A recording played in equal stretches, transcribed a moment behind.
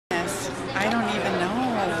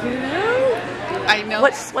I know.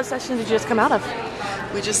 What session did you just come out of?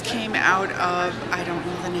 We just came out of, I don't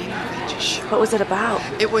know the name of it. What was it about?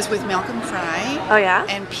 It was with Malcolm Fry. Oh, yeah?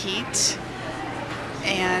 And Pete.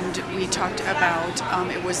 And we talked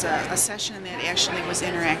about, it was a session that actually was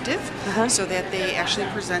interactive, so that they actually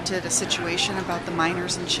presented a situation about the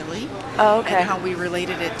miners in Chile. Oh, okay. And how we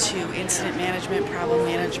related it to incident management, problem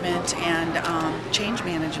management, and change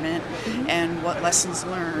management, and what lessons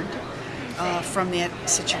learned from that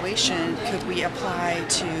situation could we apply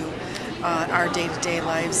to our day-to-day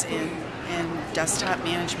lives in desktop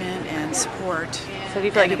management and support. So do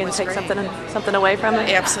you feel like you can take something away from it?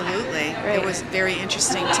 Absolutely. Great. It was very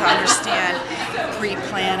interesting to understand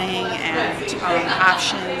pre-planning and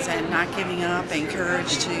options and not giving up and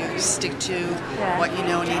courage to stick to what you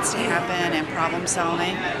know needs to happen and problem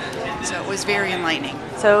solving. So it was very enlightening.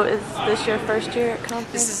 So is this your first year at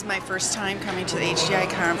conference? This is my first time coming to the HDI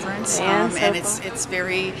conference, and it's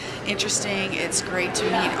very interesting. It's great to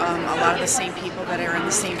meet a lot of the same people that are in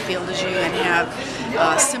the same field as you and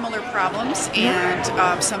have similar problems and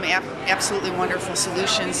some absolutely wonderful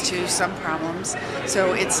solutions to some problems.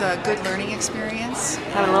 So it's a good learning experience.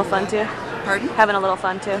 Having a little fun too? Pardon? Having a little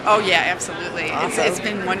fun too? Oh yeah, absolutely. Awesome. It's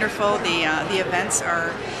been wonderful. The events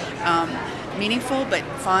are meaningful but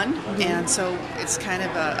fun, and so it's kind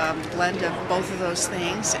of a blend of both of those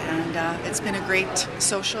things, and it's been a great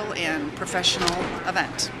social and professional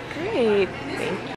event. Great. Thank you.